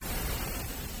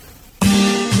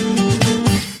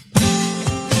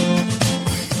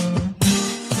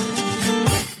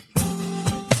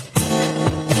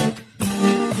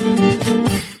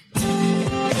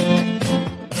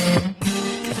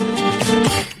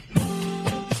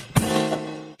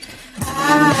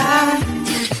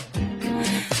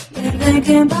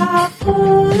Thinking about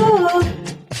food.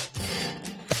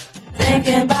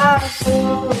 Thinking about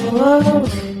food.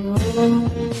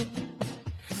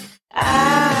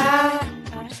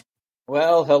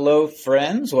 Well, hello,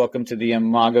 friends. Welcome to the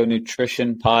Imago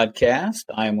Nutrition Podcast.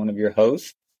 I am one of your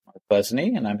hosts, Mark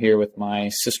Busney, and I'm here with my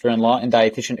sister-in-law and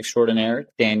dietitian extraordinaire,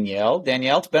 Danielle.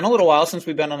 Danielle, it's been a little while since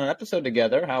we've been on an episode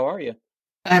together. How are you?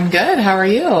 I'm good. How are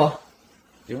you?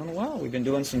 Doing well. We've been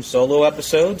doing some solo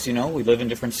episodes. You know, we live in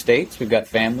different states. We've got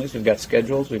families. We've got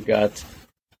schedules. We've got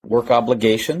work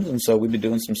obligations. And so we've been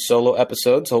doing some solo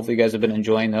episodes. Hopefully you guys have been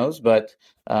enjoying those. But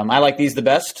I like these the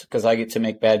best because I get to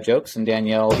make bad jokes and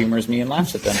Danielle humors me and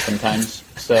laughs at them sometimes.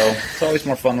 So it's always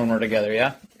more fun when we're together,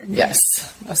 yeah? Yes,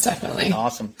 most definitely.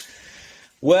 Awesome.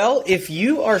 Well, if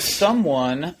you are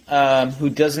someone who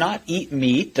does not eat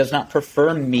meat, does not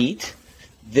prefer meat,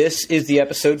 this is the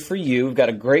episode for you. We've got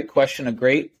a great question, a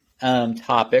great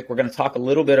topic. We're going to talk a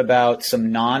little bit about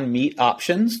some non-meat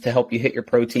options to help you hit your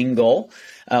protein goal.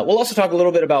 We'll also talk a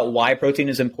little bit about why protein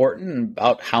is important and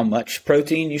about how much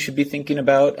protein you should be thinking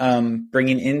about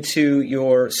bringing into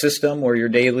your system or your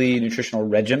daily nutritional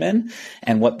regimen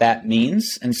and what that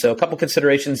means. And so a couple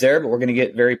considerations there, but we're going to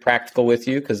get very practical with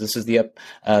you because this is the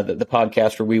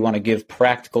podcast where we want to give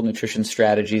practical nutrition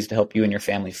strategies to help you and your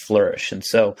family flourish. And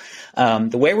so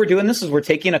the way we're doing this is we're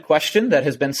taking a question that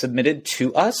has been submitted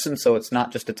to us. And so it's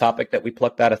not just a topic that we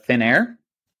plucked out of thin air.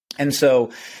 And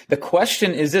so the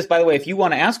question is this, by the way, if you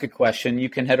want to ask a question, you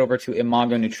can head over to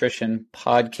Imago Nutrition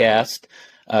Podcast,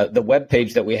 the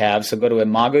webpage that we have. So go to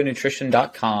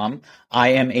imagonutrition.com,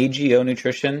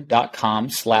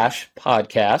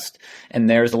 imagonutrition.com/podcast. And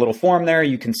there's a little form there.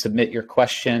 You can submit your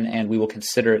question and we will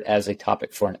consider it as a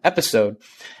topic for an episode.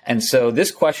 And so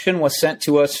this question was sent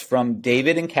to us from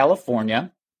David in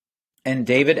California. And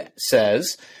David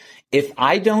says, if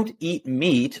I don't eat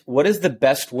meat, what is the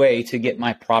best way to get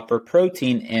my proper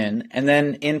protein in? And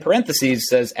then in parentheses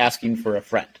says asking for a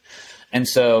friend. And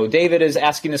so David is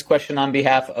asking this question on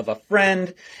behalf of a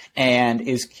friend and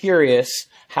is curious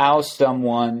how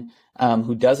someone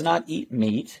who does not eat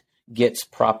meat gets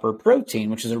proper protein,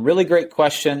 which is a really great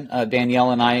question.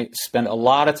 Danielle and I spend a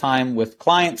lot of time with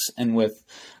clients and with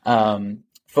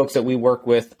folks that we work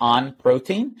with on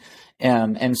protein.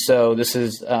 And so this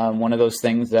is one of those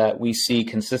things that we see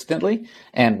consistently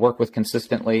and work with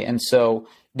consistently. And so,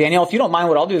 Danielle, if you don't mind,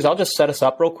 what I'll do is I'll just set us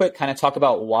up real quick, kind of talk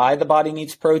about why the body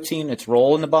needs protein, its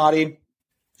role in the body,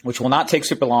 which will not take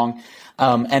super long,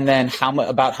 and then how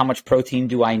much protein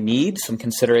do I need, some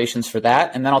considerations for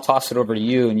that. And then I'll toss it over to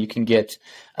you, and you can get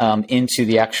into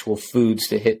the actual foods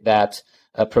to hit that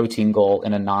protein goal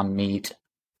in a non-meat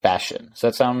fashion. Does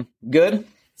that sound good?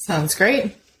 Sounds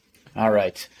great. All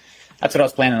right. That's what I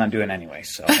was planning on doing anyway,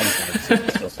 so I just wanted to see if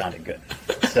it still sounded good.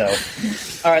 So,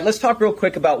 all right, let's talk real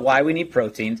quick about why we need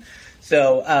protein.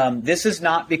 So this is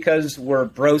not because we're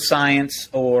bro science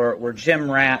or we're gym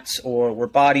rats or we're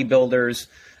bodybuilders.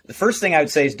 The first thing I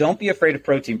would say is don't be afraid of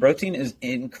protein. Protein is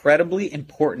incredibly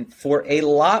important for a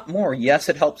lot more. Yes,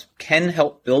 it can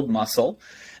help build muscle,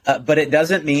 but it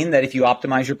doesn't mean that if you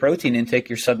optimize your protein intake,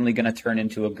 you're suddenly going to turn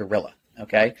into a gorilla.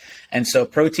 Okay. And so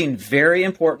protein, very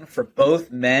important for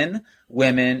both men,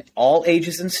 women, all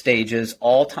ages and stages,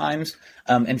 all times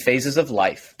and phases of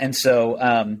life. And so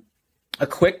a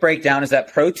quick breakdown is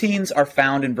that proteins are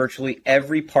found in virtually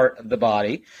every part of the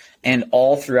body and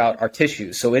all throughout our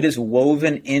tissues. So it is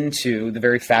woven into the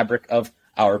very fabric of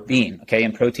our being. Okay.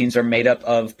 And proteins are made up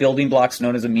of building blocks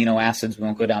known as amino acids. We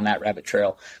won't go down that rabbit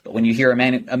trail. But when you hear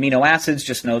amino acids,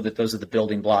 just know that those are the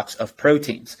building blocks of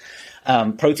proteins.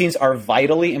 Proteins are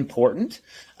vitally important,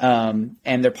 and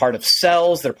they're part of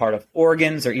cells, they're part of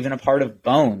organs, they're even a part of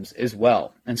bones as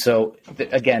well. And so,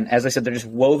 again, as I said, they're just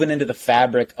woven into the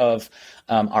fabric of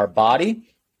our body,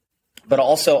 but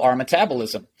also our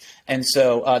metabolism. And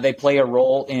so they play a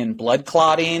role in blood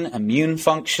clotting, immune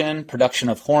function, production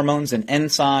of hormones and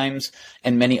enzymes,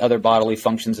 and many other bodily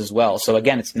functions as well. So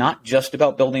again, it's not just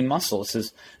about building muscle. This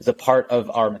is a part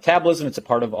of our metabolism. It's a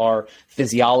part of our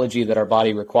physiology that our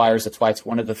body requires. That's why it's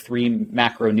one of the 3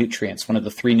 macronutrients, one of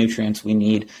the 3 nutrients we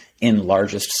need in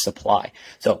largest supply.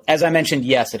 So as I mentioned,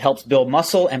 yes, it helps build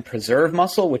muscle and preserve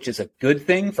muscle, which is a good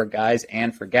thing for guys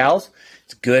and for gals.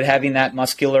 It's good having that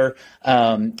muscular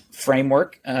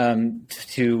framework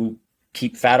to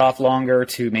keep fat off longer,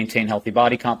 to maintain healthy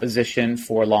body composition,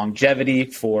 for longevity,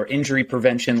 for injury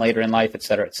prevention later in life, et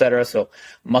cetera, et cetera. So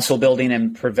muscle building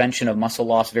and prevention of muscle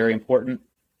loss, very important.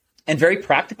 And very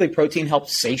practically, protein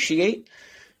helps satiate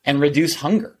and reduce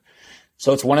hunger.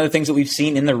 So it's one of the things that we've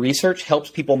seen in the research, helps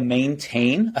people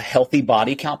maintain a healthy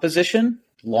body composition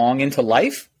long into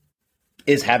life.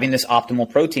 is having this optimal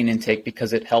protein intake,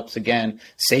 because it helps, again,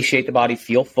 satiate the body,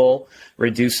 feel full,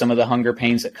 reduce some of the hunger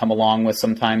pains that come along with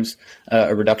sometimes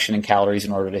a reduction in calories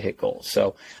in order to hit goals.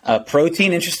 So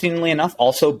protein, interestingly enough,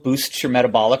 also boosts your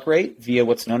metabolic rate via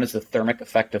what's known as the thermic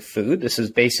effect of food. This is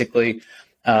basically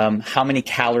how many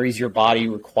calories your body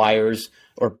requires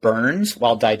or burns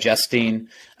while digesting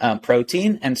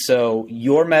protein. And so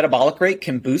your metabolic rate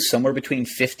can boost somewhere between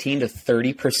 15 to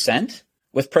 30%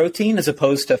 with protein, as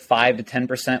opposed to 5 to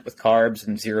 10% with carbs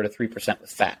and 0 to 3%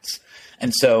 with fats.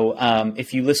 And so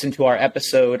if you listen to our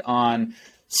episode on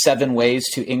 7 ways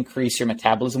to increase your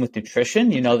metabolism with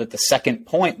nutrition, you know that the second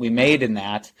point we made in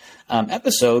that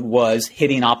episode was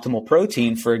hitting optimal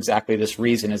protein for exactly this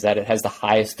reason, is that it has the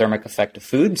highest thermic effect of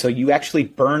food. And so you actually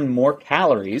burn more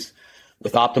calories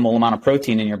with optimal amount of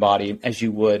protein in your body as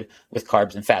you would with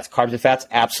carbs and fats. Carbs and fats,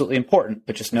 absolutely important,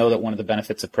 but just know that one of the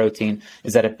benefits of protein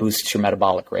is that it boosts your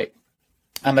metabolic rate.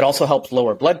 It also helps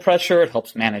lower blood pressure. It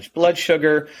helps manage blood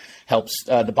sugar, helps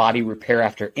the body repair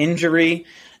after injury.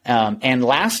 And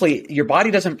lastly, your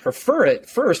body doesn't prefer it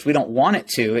first. We don't want it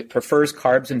to. It prefers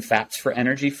carbs and fats for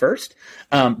energy first.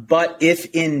 But if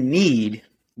in need,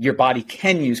 your body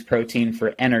can use protein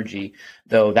for energy,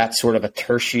 though that's sort of a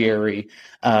tertiary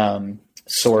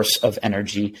source of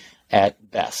energy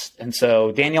at best. And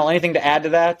so, Danielle, anything to add to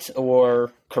that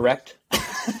or correct?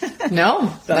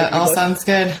 No, that all sounds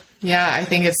good. Yeah, I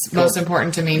think it's most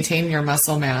important to maintain your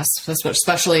muscle mass,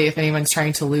 especially if anyone's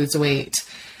trying to lose weight.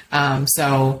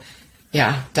 So,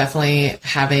 yeah, definitely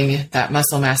having that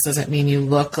muscle mass doesn't mean you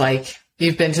look like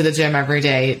you've been to the gym every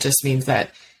day. It just means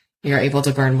that you're able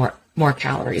to burn more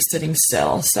calories sitting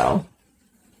still. So,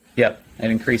 yep,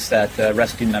 and increase that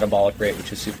resting metabolic rate,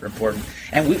 which is super important.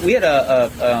 And we had a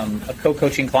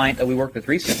co-coaching client that we worked with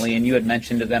recently, and you had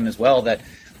mentioned to them as well that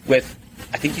with,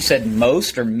 I think you said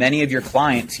most or many of your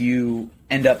clients, you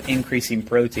end up increasing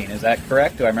protein. Is that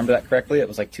correct? Do I remember that correctly? It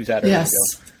was like 2 Saturdays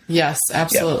ago. Yes,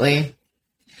 absolutely.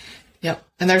 Yep.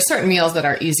 And there's certain meals that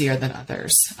are easier than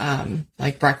others.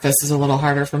 Like breakfast is a little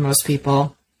harder for most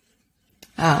people.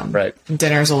 Right. And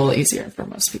dinner's a little easier for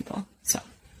most people. So.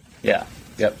 Yeah.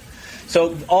 Yep.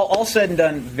 So all said and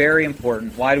done, very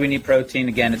important. Why do we need protein?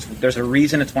 Again, there's a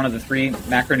reason it's one of the 3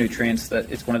 macronutrients, that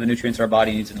it's one of the nutrients our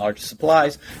body needs in large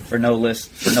supplies for no less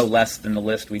than the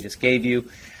list we just gave you.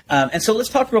 And so let's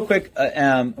talk real quick.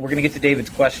 We're going to get to David's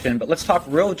question, but let's talk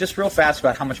real fast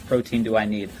about how much protein do I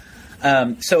need.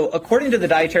 So according to the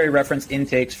dietary reference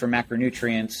intakes for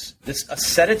macronutrients, a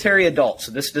sedentary adult,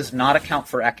 so this does not account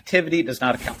for activity, does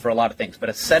not account for a lot of things, but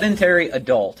a sedentary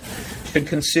adult should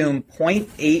consume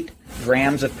 0.8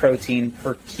 grams of protein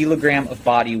per kilogram of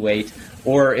body weight,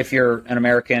 or if you're an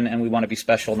American and we want to be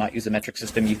special, not use the metric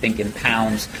system, you think in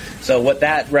pounds. So what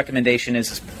that recommendation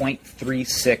is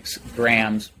 0.36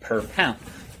 grams per pound.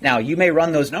 Now, you may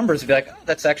run those numbers and be like, oh,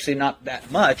 that's actually not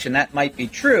that much, and that might be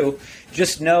true.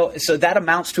 Just know, so that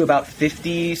amounts to about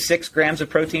 56 grams of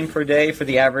protein per day for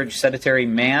the average sedentary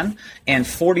man and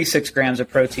 46 grams of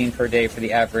protein per day for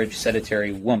the average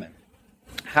sedentary woman.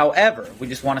 However, we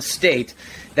just want to state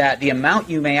that the amount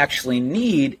you may actually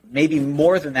need may be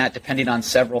more than that depending on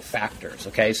several factors,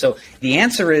 okay? So the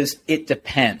answer is it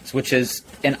depends, which is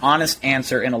an honest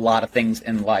answer in a lot of things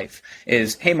in life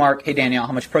is, hey, Mark, hey, Danielle,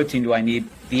 how much protein do I need?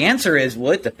 The answer is,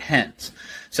 well, it depends.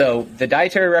 So the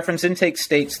dietary reference intake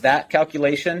states that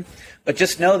calculation, but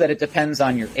just know that it depends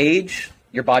on your age,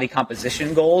 your body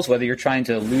composition goals, whether you're trying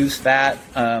to lose fat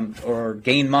or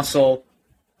gain muscle,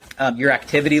 your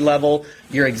activity level,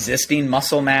 your existing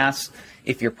muscle mass,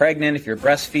 if you're pregnant, if you're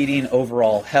breastfeeding,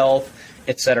 overall health,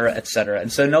 et cetera, et cetera.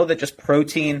 And so know that just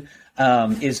protein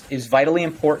is vitally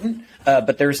important,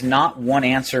 but there's not one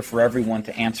answer for everyone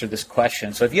to answer this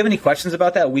question. So if you have any questions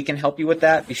about that, we can help you with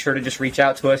that. Be sure to just reach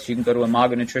out to us. You can go to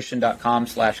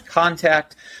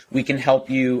imagonutrition.com/contact. We can help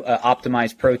you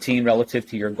optimize protein relative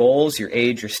to your goals, your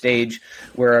age, your stage,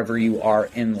 wherever you are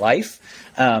in life.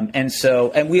 And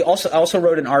we also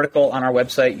wrote an article on our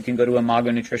website. You can go to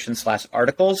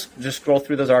imagonutrition/articles. Just scroll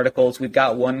through those articles. We've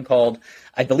got one called,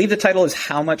 I believe the title is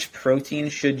How Much Protein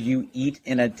Should You Eat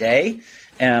in a Day?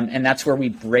 And that's where we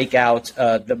break out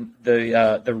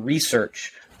the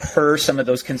research per some of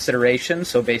those considerations.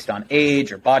 So based on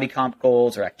age or body comp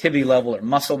goals or activity level or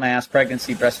muscle mass,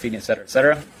 pregnancy, breastfeeding, et cetera, et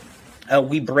cetera.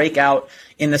 We break out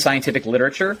in the scientific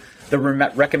literature the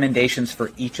recommendations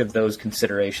for each of those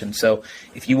considerations. So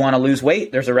if you want to lose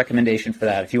weight, there's a recommendation for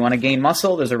that. If you want to gain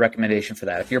muscle, there's a recommendation for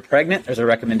that. If you're pregnant, there's a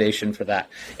recommendation for that,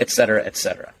 et cetera, et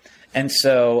cetera. And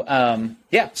so,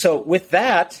 so with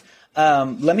that,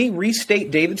 let me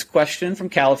restate David's question from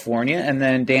California, and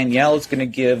then Danielle is going to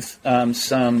give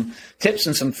some tips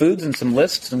and some foods and some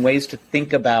lists and ways to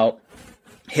think about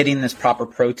hitting this proper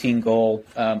protein goal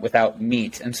without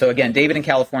meat. And so again, David in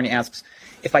California asks,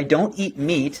 if I don't eat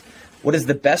meat, what is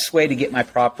the best way to get my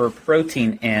proper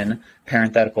protein in?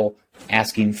 Parenthetical,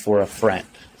 asking for a friend.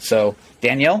 So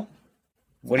Danielle,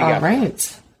 what do you got? All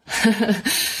right.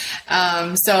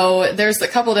 So there's a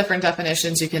couple different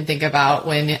definitions you can think about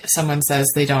when someone says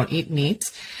they don't eat meat.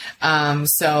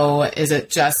 So is it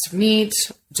just meat?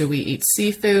 Do we eat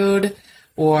seafood?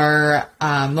 Or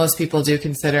most people do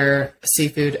consider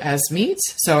seafood as meat.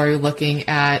 So are you looking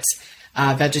at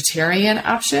vegetarian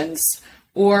options,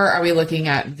 or are we looking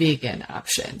at vegan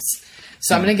options?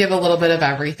 So I'm going to give a little bit of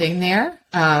everything there.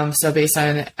 So based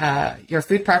on your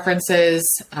food preferences,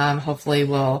 hopefully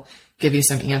we'll give you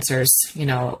some answers,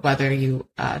 whether you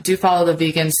do follow the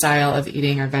vegan style of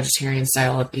eating or vegetarian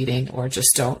style of eating, or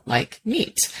just don't like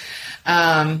meat.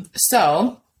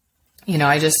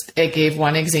 It gave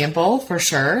one example for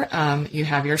sure. You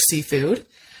have your seafood.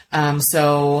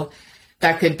 So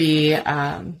that could be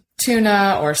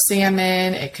tuna or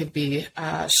salmon. It could be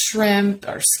shrimp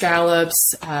or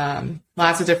scallops,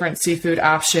 lots of different seafood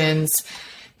options.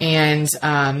 And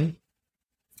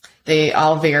they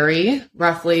all vary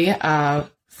roughly.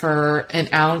 For an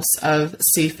ounce of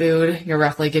seafood, you're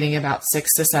roughly getting about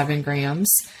 6 to 7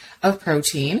 grams of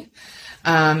protein.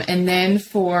 And then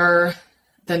for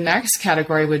the next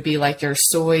category would be like your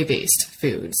soy-based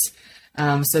foods.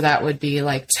 So that would be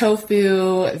like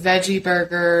tofu, veggie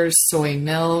burgers, soy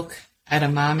milk.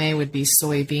 Edamame would be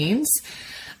soybeans.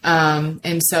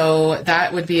 And so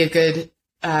that would be a good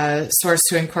source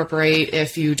to incorporate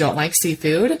if you don't like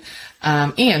seafood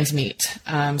and meat.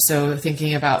 So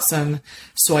thinking about some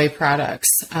soy products.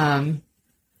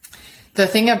 The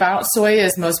thing about soy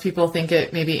is most people think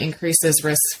it maybe increases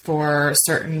risk for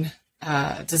certain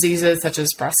diseases such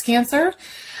as breast cancer.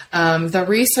 The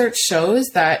research shows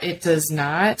that it does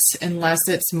not, unless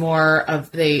it's more of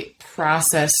a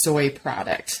processed soy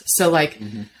product. So like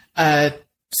a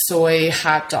soy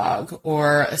hot dog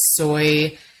or a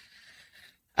soy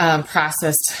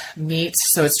processed meat.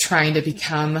 So it's trying to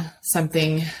become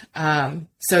something.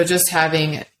 So just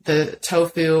having the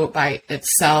tofu by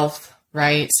itself,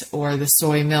 right? Or the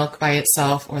soy milk by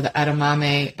itself, or the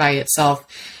edamame by itself,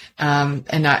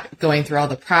 and not going through all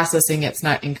the processing, it's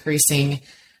not increasing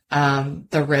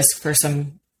the risk for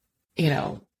some,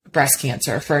 breast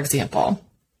cancer, for example.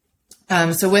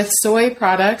 So with soy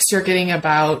products, you're getting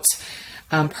about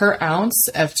per ounce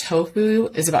of tofu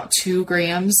is about 2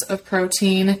 grams of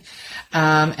protein.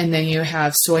 And then you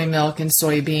have soy milk and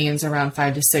soybeans around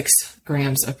 5 to 6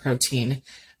 grams of protein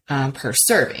per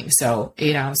serving. So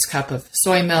 8-ounce cup of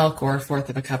soy milk or 1/4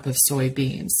 of a cup of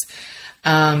soybeans.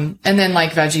 And then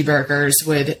like veggie burgers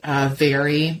would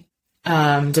vary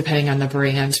depending on the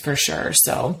brand for sure.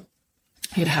 So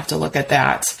you'd have to look at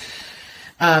that.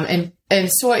 And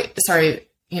soy,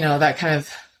 that kind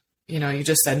of, you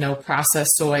just said no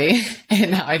processed soy,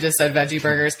 and now I just said veggie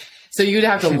burgers. So you'd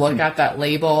have to look at that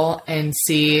label and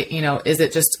see, is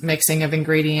it just mixing of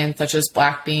ingredients such as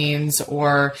black beans,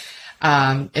 or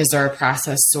is there a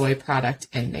processed soy product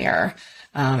in there,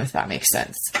 if that makes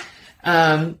sense.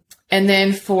 And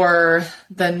then for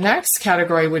the next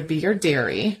category would be your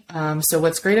dairy. So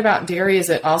what's great about dairy is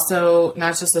it also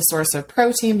not just a source of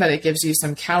protein, but it gives you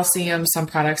some calcium. Some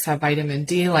products have vitamin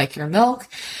D, like your milk.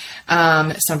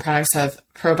 Some products have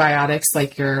probiotics,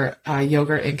 like your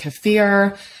yogurt and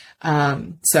kefir.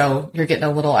 So you're getting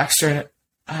a little extra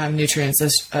nutrients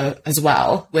as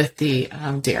well with the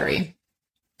dairy.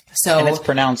 So, and it's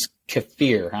pronounced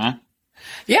kefir, huh?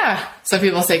 Yeah. Some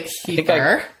people say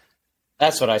kefir.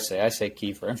 That's what I say. I say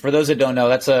kefir. And for those that don't know,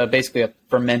 that's basically a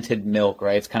fermented milk,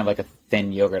 right? It's kind of like a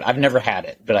thin yogurt. I've never had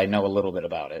it, but I know a little bit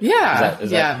about it. Yeah. Is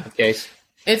that the case?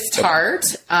 It's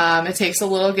tart. It takes a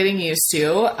little getting used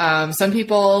to. Some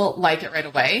people like it right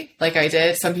away, like I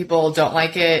did. Some people don't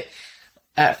like it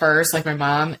at first, like my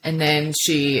mom. And then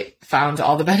she found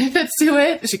all the benefits to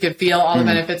it. She could feel all the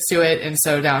benefits to it. And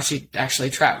so now she actually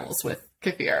travels with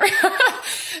kefir.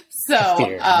 So,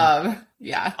 kefir.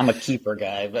 Yeah. I'm a keeper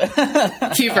guy, but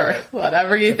keeper, right.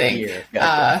 Whatever you think.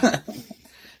 Gotcha.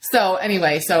 So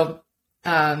anyway,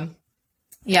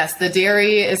 yes, the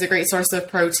dairy is a great source of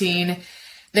protein.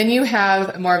 Then you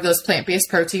have more of those plant-based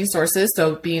protein sources.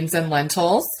 So beans and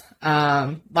lentils,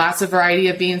 lots of variety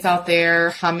of beans out there,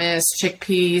 hummus,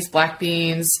 chickpeas, black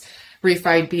beans,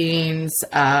 refried beans.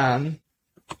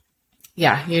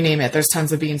 You name it. There's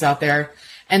tons of beans out there.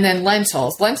 And then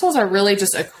lentils. Lentils are really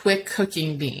just a quick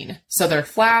cooking bean. So they're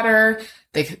flatter,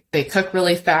 they cook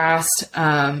really fast,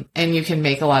 and you can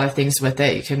make a lot of things with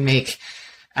it. You can make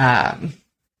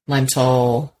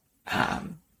lentil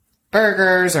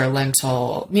burgers or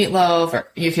lentil meatloaf, or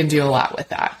you can do a lot with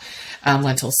that.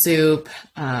 Lentil soup.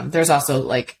 There's also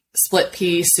like split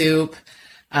pea soup,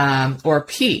 or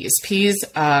peas. Peas,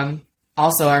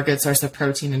 also are a good source of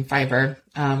protein and fiber,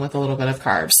 with a little bit of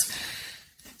carbs.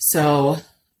 So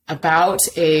about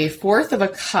a fourth of a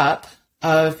cup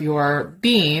of your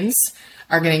beans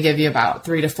are going to give you about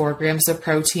 3 to 4 grams of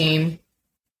protein.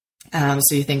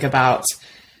 So you think about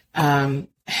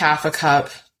half a cup,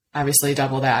 obviously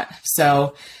double that.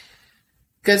 So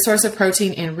good source of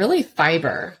protein and really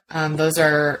fiber. Those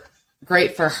are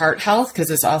great for heart health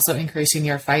because it's also increasing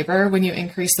your fiber when you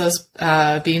increase those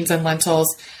beans and lentils.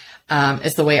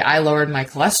 It's the way I lowered my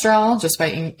cholesterol just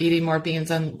by eating more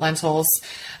beans and lentils.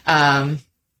 And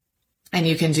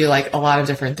you can do like a lot of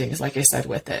different things, like I said,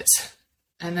 with it.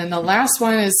 And then the last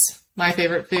one is my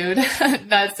favorite food,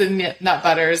 nuts and nut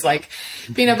butters, like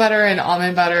peanut butter and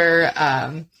almond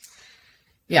butter.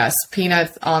 Yes,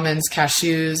 peanuts, almonds,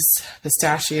 cashews,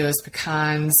 pistachios,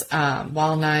 pecans,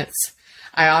 walnuts.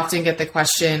 I often get the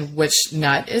question, which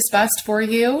nut is best for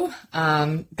you?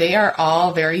 They are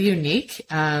all very unique,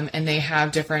 and they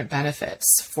have different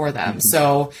benefits for them.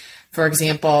 So, for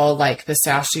example, like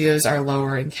pistachios are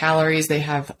lower in calories. They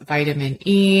have vitamin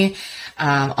E.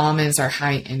 Almonds are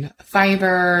high in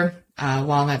fiber.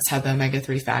 Walnuts have the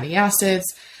omega-3 fatty acids.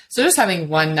 So just having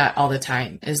one nut all the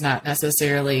time is not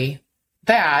necessarily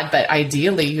bad, but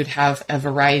ideally you'd have a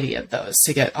variety of those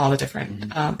to get all the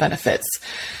different benefits.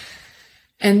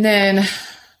 And then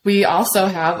we also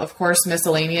have, of course,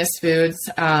 miscellaneous foods.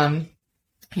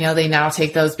 They now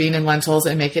take those bean and lentils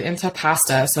and make it into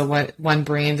pasta. So one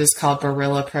brand is called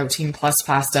Barilla Protein Plus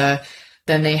Pasta.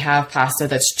 Then they have pasta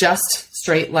that's just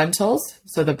straight lentils.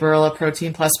 So the Barilla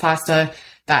Protein Plus Pasta,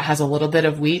 that has a little bit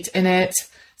of wheat in it.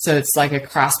 So it's like a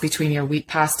cross between your wheat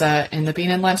pasta and the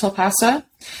bean and lentil pasta.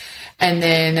 And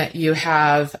then you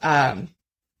have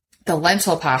the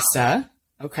lentil pasta.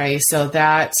 Okay, so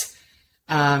that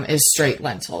is straight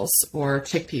lentils, or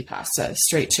chickpea pasta,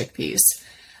 straight chickpeas.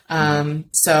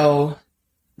 So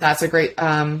that's a great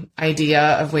idea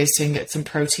of ways to get some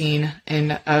protein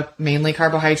in a mainly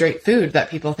carbohydrate food that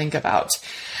people think about.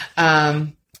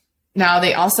 Now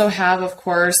they also have, of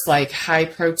course, like high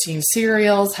protein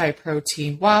cereals, high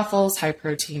protein waffles, high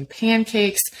protein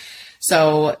pancakes.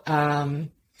 So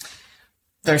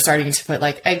they're starting to put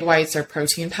like egg whites or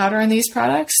protein powder in these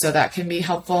products. So that can be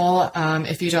helpful.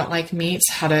 If you don't like meat,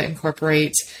 how to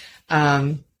incorporate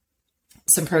some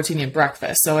protein in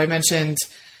breakfast. So I mentioned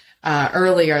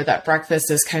earlier that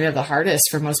breakfast is kind of the hardest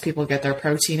for most people to get their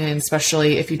protein in,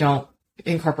 especially if you don't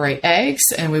incorporate eggs.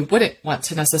 And we wouldn't want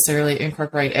to necessarily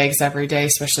incorporate eggs every day,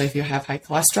 especially if you have high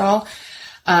cholesterol.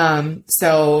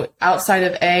 So outside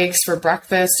of eggs for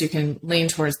breakfast, you can lean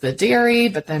towards the dairy,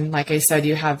 but then, like I said,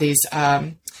 you have these,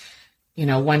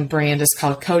 one brand is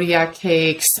called Kodiak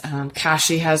cakes.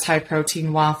 Kashi has high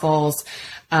protein waffles.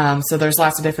 So there's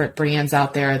lots of different brands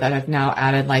out there that have now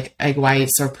added like egg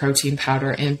whites or protein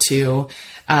powder into,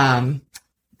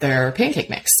 their pancake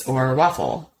mix or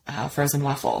waffle, frozen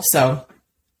waffle. So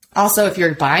also, if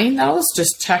you're buying those,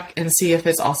 just check and see if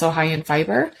it's also high in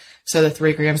fiber. So the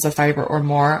 3 grams of fiber or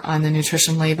more on the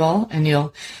nutrition label, and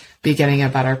you'll be getting a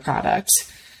better product.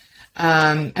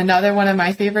 Another one of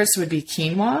my favorites would be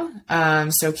quinoa.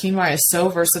 So quinoa is so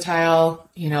versatile.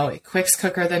 It cooks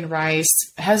quicker than rice.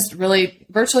 It has really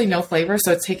virtually no flavor.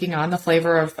 So it's taking on the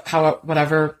flavor of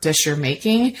whatever dish you're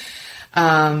making.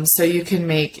 So you can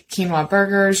make quinoa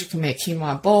burgers. You can make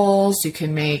quinoa bowls. You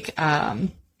can make,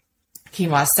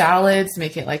 quinoa salads,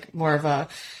 make it like more of a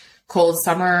cold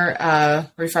summer,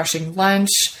 refreshing lunch.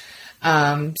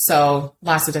 So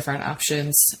lots of different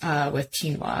options, with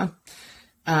quinoa.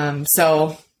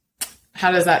 So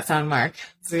how does that sound, Mark?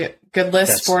 Is it a good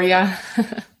list for you?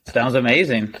 Sounds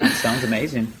amazing. Sounds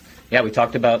amazing. Yeah, we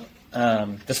talked about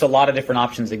just a lot of different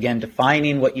options. Again,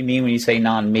 defining what you mean when you say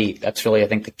non-meat. That's really, I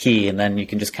think, the key. And then you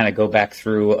can just kind of go back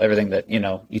through everything that,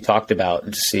 you talked about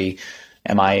and see,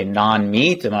 am I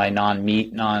non-meat? Am I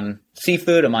non-meat,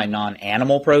 non-seafood? Am I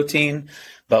non-animal protein?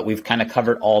 But we've kind of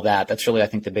covered all that. That's really, I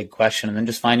think, the big question. And then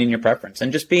just finding your preference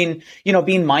and just being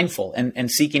mindful and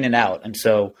seeking it out. And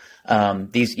so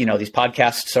these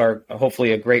podcasts are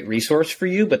hopefully a great resource for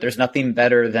you, but there's nothing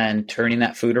better than turning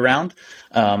that food around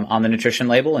on the nutrition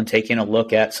label and taking a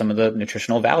look at some of the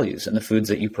nutritional values and the foods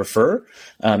that you prefer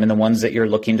and the ones that you're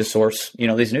looking to source,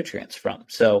 these nutrients from.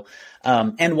 So,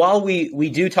 and while we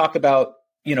do talk about,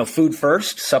 food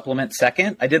first, supplement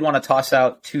second, I did want to toss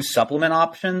out 2 supplement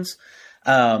options.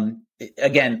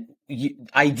 Again,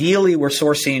 ideally we're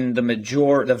sourcing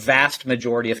the vast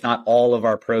majority, if not all of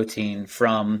our protein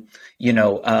from,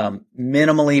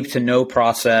 minimally to no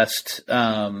processed,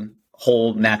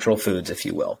 whole natural foods, if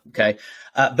you will. Okay.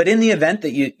 But in the event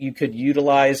that you could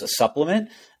utilize a supplement,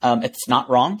 it's not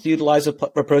wrong to utilize a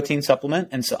protein supplement.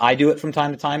 And so I do it from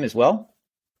time to time as well.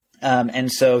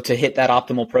 And so to hit that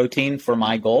optimal protein for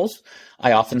my goals,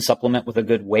 I often supplement with a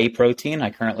good whey protein.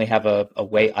 I currently have a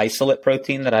whey isolate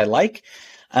protein that I like.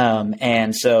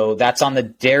 And so that's on the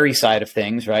dairy side of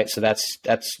things, right? So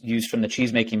that's used from the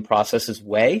cheese making process as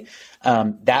whey.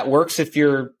 That works if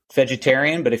you're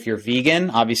vegetarian, but if you're vegan,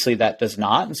 obviously that does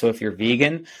not. And so if you're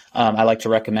vegan, I like to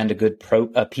recommend a good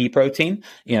pea protein.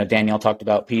 Danielle talked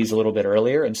about peas a little bit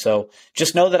earlier. And so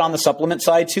just know that on the supplement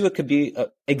side too, it could be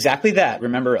exactly that.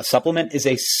 Remember, a supplement is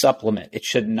a supplement. It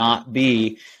should not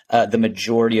be the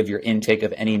majority of your intake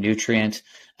of any nutrient.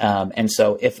 And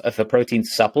so if a protein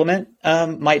supplement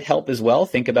might help as well,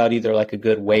 think about either like a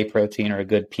good whey protein or a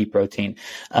good pea protein.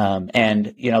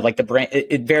 And like the brand,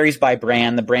 it varies by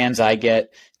brand. The brands I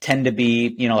get tend to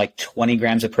be, like 20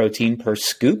 grams of protein per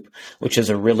scoop, which is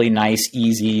a really nice,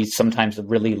 easy, sometimes a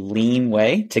really lean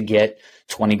way to get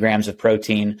 20 grams of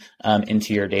protein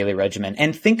into your daily regimen.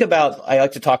 And think about, I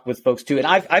like to talk with folks too, and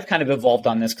I've kind of evolved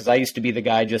on this because I used to be the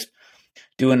guy just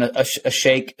doing a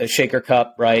shaker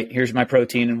cup, right? Here's my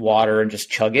protein and water and just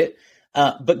chug it.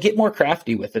 But get more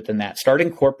crafty with it than that. Start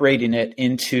incorporating it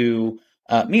into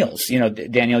meals.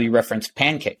 Daniel, you referenced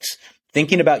pancakes.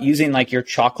 Thinking about using like your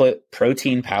chocolate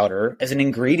protein powder as an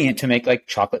ingredient to make like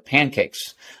chocolate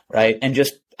pancakes, right? And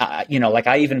just, like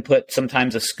I even put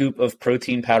sometimes a scoop of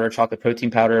chocolate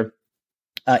protein powder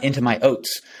into my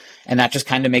oats. And that just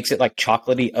kind of makes it like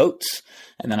chocolatey oats.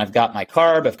 And then I've got my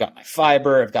carb, I've got my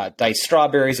fiber, I've got diced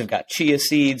strawberries, I've got chia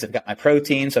seeds, I've got my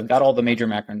protein. So I've got all the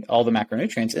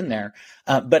macronutrients in there.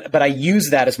 But I use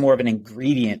that as more of an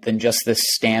ingredient than just this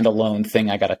standalone thing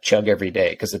I got to chug every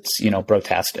day because it's,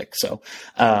 brotastic. So,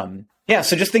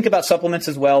 so just think about supplements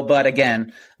as well. But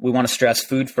again, we want to stress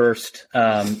food first.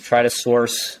 Try to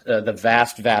source the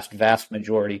vast, vast, vast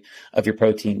majority of your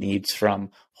protein needs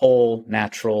from whole,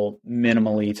 natural,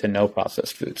 minimally to no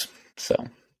processed foods. So,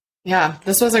 yeah,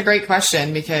 this was a great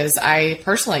question because I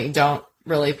personally don't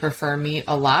really prefer meat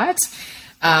a lot.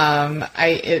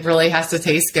 It really has to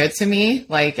taste good to me.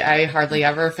 Like I hardly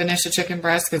ever finish a chicken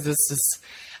breast because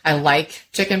I like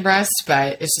chicken breast,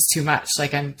 but it's just too much.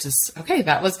 Like I'm just, okay,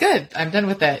 that was good. I'm done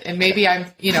with it. And maybe I'm,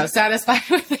 satisfied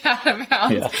with that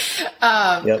amount.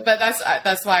 Yeah. But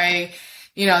that's why,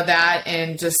 that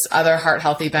and just other heart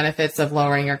healthy benefits of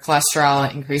lowering your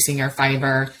cholesterol, increasing your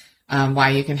fiber, why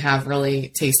you can have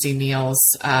really tasty meals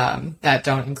that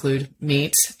don't include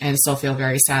meat and still feel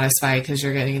very satisfied because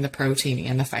you're getting the protein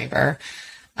and the fiber.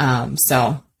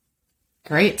 So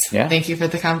great. Yeah. Thank you for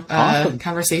the awesome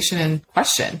conversation and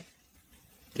question.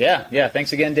 Yeah.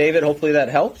 Thanks again, David. Hopefully that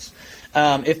helps.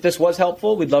 If this was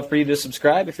helpful, we'd love for you to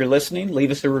subscribe. If you're listening,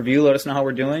 leave us a review. Let us know how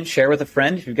we're doing. Share with a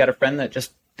friend. If you've got a friend that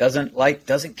just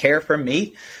doesn't care for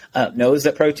meat, knows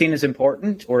that protein is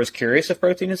important or is curious if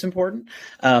protein is important,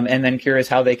 and then curious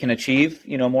how they can achieve,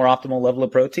 more optimal level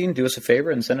of protein, do us a favor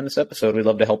and send them this episode. We'd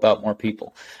love to help out more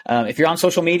people. If you're on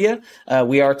social media,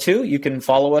 we are too. You can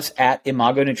follow us at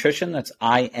Imago Nutrition. That's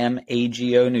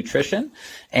IMAGO Nutrition.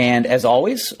 And as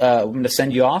always, I'm going to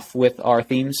send you off with our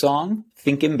theme song,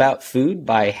 Thinking About Food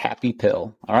by Happy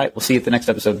Pill. All right. We'll see you at the next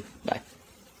episode. Bye.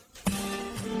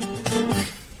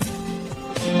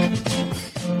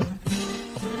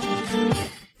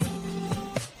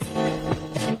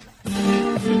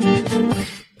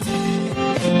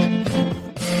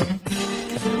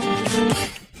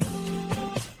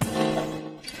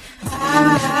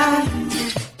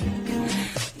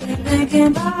 Thinking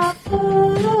about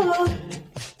food,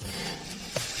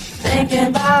 thinking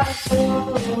about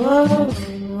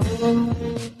food.